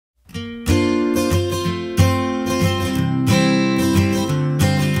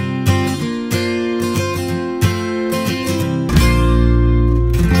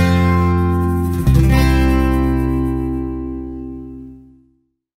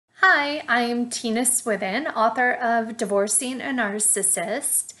Hi, I'm Tina Swithin, author of Divorcing a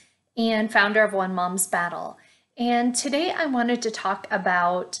Narcissist and founder of One Mom's Battle. And today I wanted to talk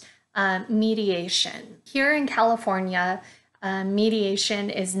about mediation. Here in California, mediation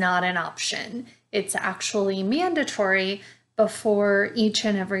is not an option. It's actually mandatory before each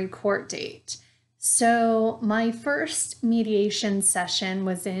and every court date. So my first mediation session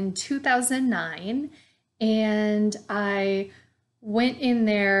was in 2009, and I went in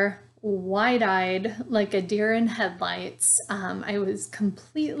there wide-eyed like a deer in headlights. I was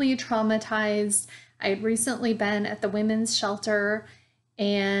completely traumatized. I had recently been at the women's shelter,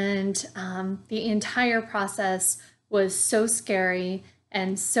 and the entire process was so scary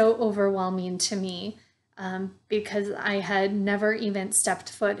and so overwhelming to me because I had never even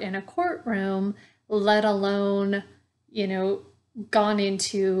stepped foot in a courtroom, let alone, gone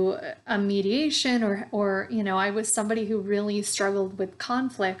into a mediation or I was somebody who really struggled with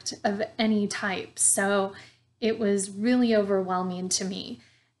conflict of any type. So it was really overwhelming to me.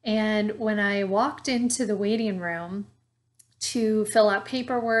 And when I walked into the waiting room to fill out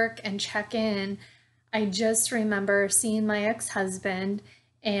paperwork and check in, I just remember seeing my ex-husband,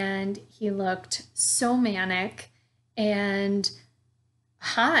 and he looked so manic and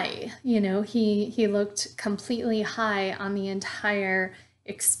high. He looked completely high on the entire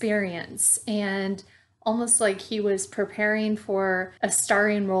experience, and almost like he was preparing for a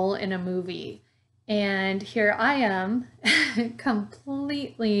starring role in a movie. And here I am,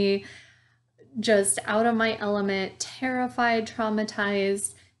 completely just out of my element, terrified,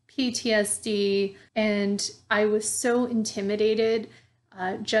 traumatized, PTSD, and I was so intimidated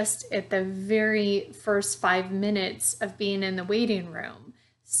just at the very first 5 minutes of being in the waiting room.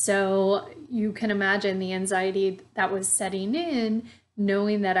 So you can imagine the anxiety that was setting in,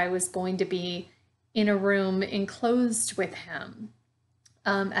 knowing that I was going to be in a room enclosed with him.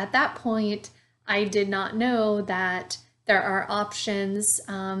 At that point, I did not know that there are options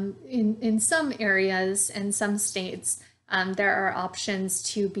in some areas and some states. There are options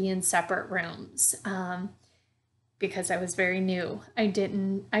to be in separate rooms because I was very new. I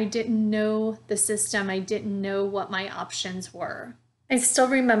didn't know the system. I didn't know what my options were. I still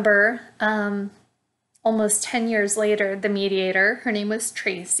remember almost 10 years later, the mediator, her name was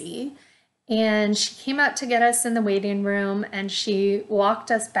Tracy, and she came out to get us in the waiting room, and she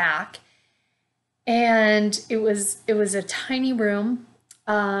walked us back. And it was a tiny room.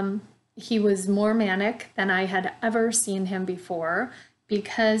 He was more manic than I had ever seen him before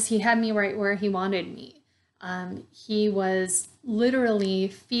because he had me right where he wanted me. He was literally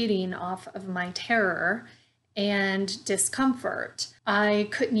feeding off of my terror and discomfort. I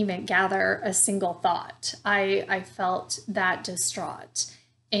couldn't even gather a single thought. I felt that distraught,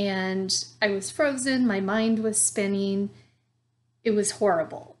 and I was frozen. My mind was spinning. It was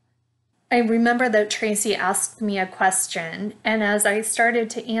horrible. I remember that Tracy asked me a question, and as I started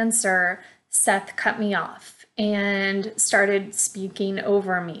to answer, Seth cut me off and started speaking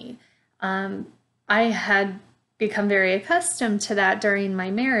over me. I had become very accustomed to that during my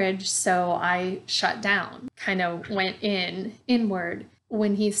marriage, so I shut down, kind of went inward.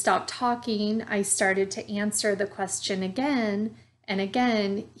 When he stopped talking, I started to answer the question again, and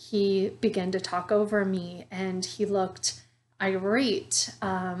again, he began to talk over me, and he looked irate.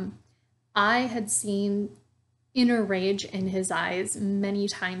 I had seen inner rage in his eyes many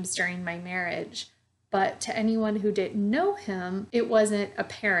times during my marriage, but to anyone who didn't know him, it wasn't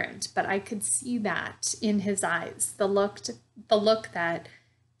apparent, but I could see that in his eyes, the look that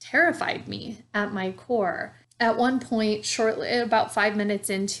terrified me at my core. At one point, shortly, about 5 minutes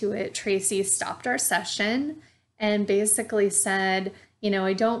into it, Tracy stopped our session and basically said,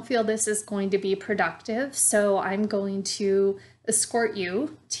 I don't feel this is going to be productive, so I'm going to escort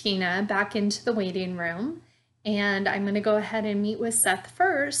you, Tina, back into the waiting room, and I'm going to go ahead and meet with Seth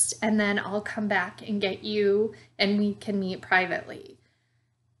first, and then I'll come back and get you, and we can meet privately.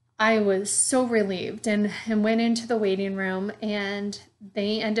 I was so relieved and went into the waiting room, and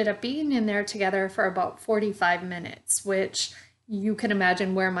they ended up being in there together for about 45 minutes, which you can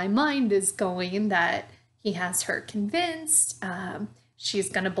imagine where my mind is going, that he has her convinced.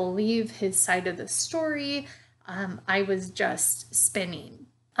 She's going to believe his side of the story. I was just spinning.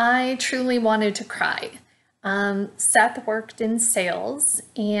 I truly wanted to cry. Seth worked in sales,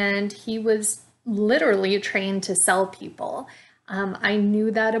 and he was literally trained to sell people. I knew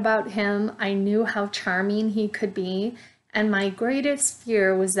that about him. I knew how charming he could be. And my greatest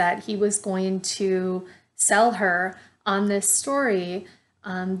fear was that he was going to sell her on this story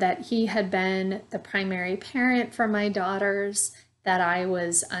that he had been the primary parent for my daughters, that I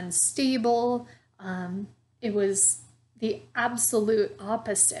was unstable. It was the absolute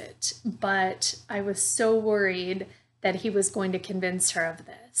opposite, but I was so worried that he was going to convince her of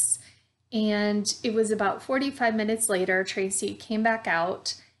this. And it was about 45 minutes later, Tracy came back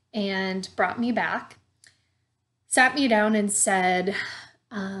out and brought me back, sat me down and said,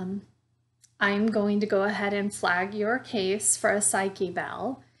 I'm going to go ahead and flag your case for a psych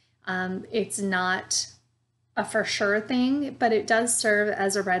eval. It's not a for sure thing, but it does serve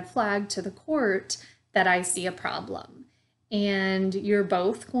as a red flag to the court that I see a problem. And you're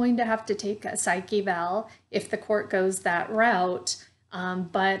both going to have to take a psych eval if the court goes that route.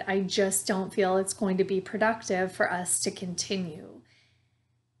 But I just don't feel it's going to be productive for us to continue.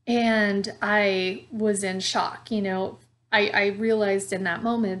 And I was in shock. I realized in that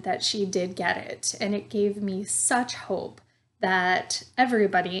moment that she did get it. And it gave me such hope that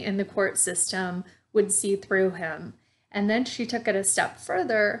everybody in the court system would see through him. And then she took it a step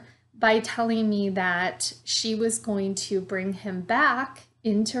further by telling me that she was going to bring him back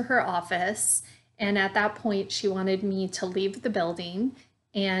into her office. And at that point, she wanted me to leave the building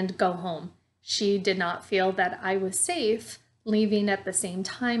and go home. She did not feel that I was safe leaving at the same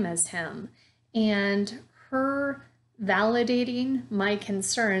time as him. And her validating my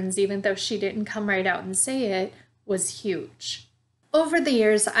concerns, even though she didn't come right out and say it, was huge. Over the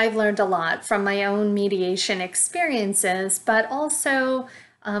years, I've learned a lot from my own mediation experiences, but also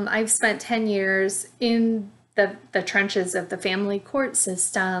I've spent 10 years in the trenches of the family court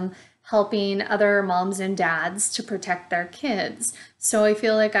system, helping other moms and dads to protect their kids. So I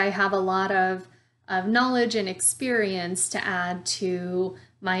feel like I have a lot of knowledge and experience to add to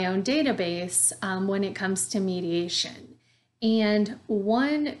my own database when it comes to mediation. And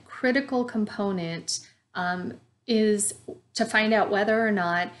one critical component is to find out whether or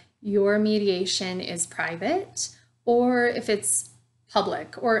not your mediation is private or if it's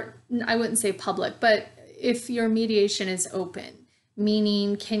public, or I wouldn't say public, but if your mediation is open,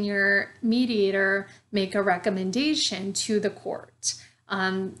 meaning can your mediator make a recommendation to the court?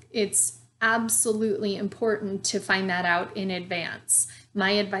 It's absolutely important to find that out in advance.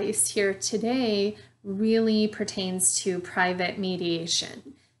 My advice here today really pertains to private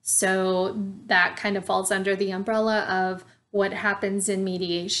mediation. So that kind of falls under the umbrella of what happens in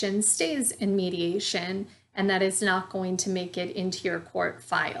mediation stays in mediation, and that is not going to make it into your court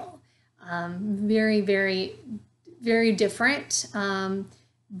file. Very, very, very different,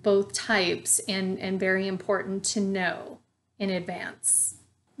 both types, and very important to know in advance.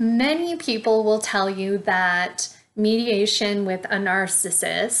 Many people will tell you that mediation with a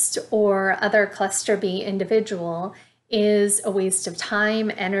narcissist or other cluster B individual is a waste of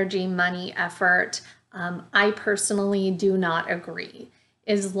time, energy, money, effort. I personally do not agree,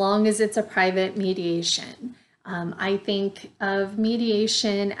 as long as it's a private mediation. I think of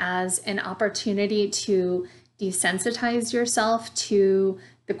mediation as an opportunity to desensitize yourself to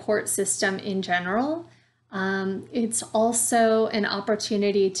the court system in general. It's also an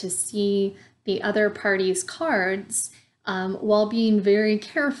opportunity to see the other party's cards while being very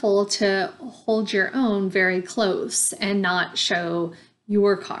careful to hold your own very close and not show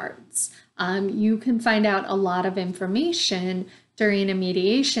your cards. You can find out a lot of information during a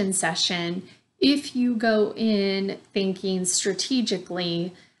mediation session if you go in thinking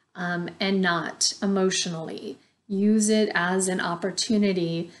strategically and not emotionally. Use it as an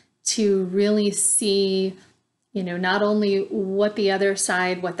opportunity to really see, not only what the other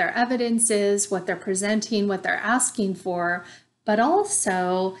side, what their evidence is, what they're presenting, what they're asking for, but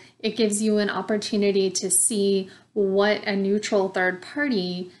also it gives you an opportunity to see what a neutral third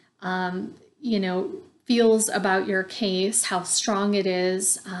party, feels about your case, how strong it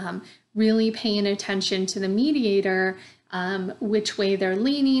is, really paying attention to the mediator, which way they're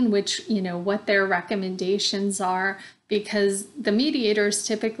leaning, what their recommendations are, because the mediators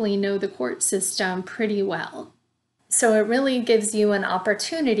typically know the court system pretty well. So it really gives you an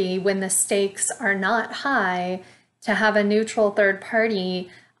opportunity when the stakes are not high to have a neutral third party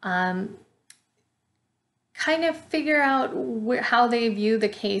kind of figure out how they view the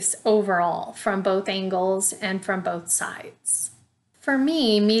case overall from both angles and from both sides. For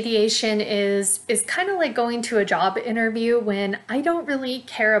me, mediation is kind of like going to a job interview when I don't really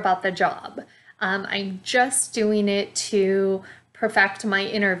care about the job. I'm just doing it to perfect my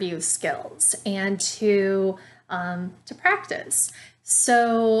interview skills and to practice.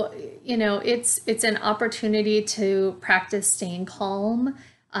 So, it's an opportunity to practice staying calm,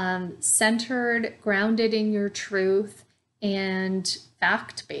 centered, grounded in your truth, and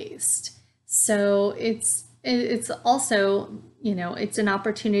fact-based. So it's also, it's an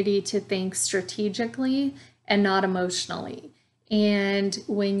opportunity to think strategically and not emotionally. And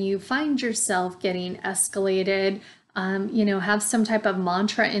when you find yourself getting escalated have some type of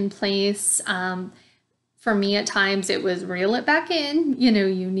mantra in place. For me, at times it was reel it back in,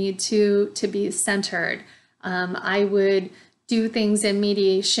 you need to be centered. I would do things in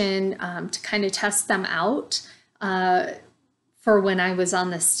mediation to kind of test them out for when I was on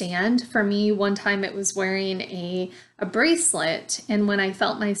the stand. For me, one time it was wearing a bracelet, and when I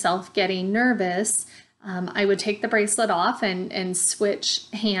felt myself getting nervous, I would take the bracelet off and switch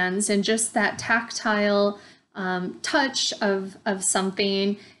hands, and just that tactile touch of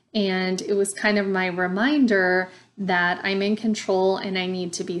something. And it was kind of my reminder that I'm in control and I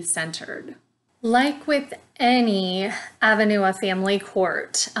need to be centered. Like with any avenue of family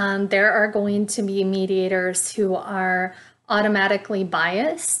court, there are going to be mediators who are automatically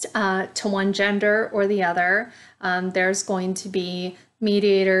biased to one gender or the other. There's going to be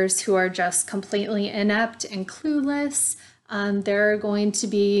mediators who are just completely inept and clueless. There are going to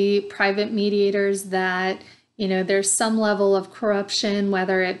be private mediators that there's some level of corruption,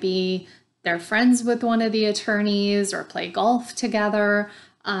 whether it be they're friends with one of the attorneys or play golf together.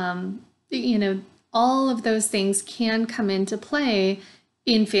 All of those things can come into play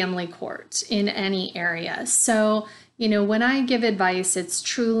in family court in any area. So, when I give advice, it's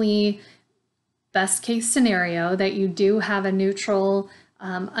truly best case scenario that you do have a neutral,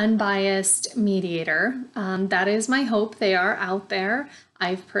 unbiased mediator. That is my hope. They are out there.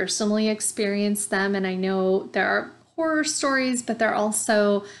 I've personally experienced them, and I know there are horror stories, but there are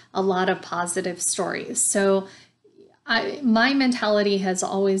also a lot of positive stories. So my mentality has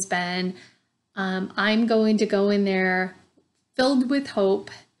always been, I'm going to go in there filled with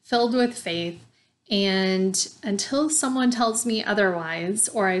hope, filled with faith, and until someone tells me otherwise,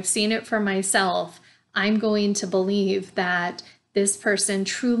 or I've seen it for myself, I'm going to believe that this person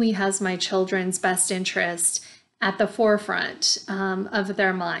truly has my children's best interest at the forefront of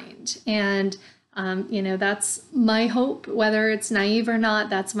their mind. And, that's my hope, whether it's naive or not,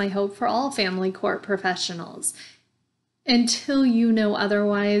 that's my hope for all family court professionals. Until you know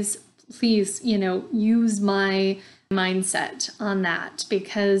otherwise, please, use my mindset on that,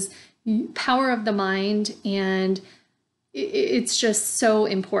 because power of the mind, and it's just so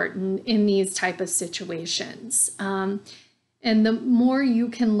important in these type of situations. And the more you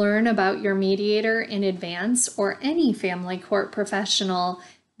can learn about your mediator in advance, or any family court professional,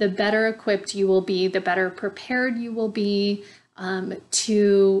 the better equipped you will be, the better prepared you will be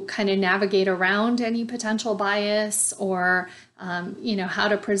to kind of navigate around any potential bias, or, how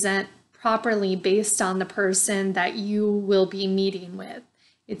to present properly based on the person that you will be meeting with.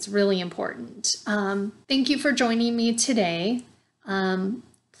 It's really important. Thank you for joining me today.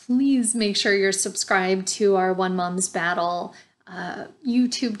 Please make sure you're subscribed to our One Mom's Battle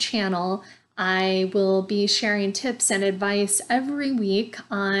YouTube channel. I will be sharing tips and advice every week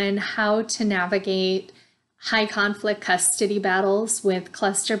on how to navigate high conflict custody battles with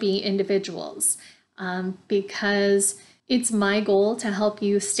cluster B individuals, because it's my goal to help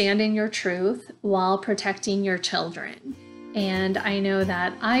you stand in your truth while protecting your children. And I know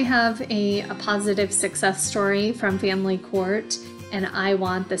that I have a positive success story from family court, and I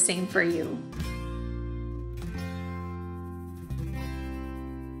want the same for you.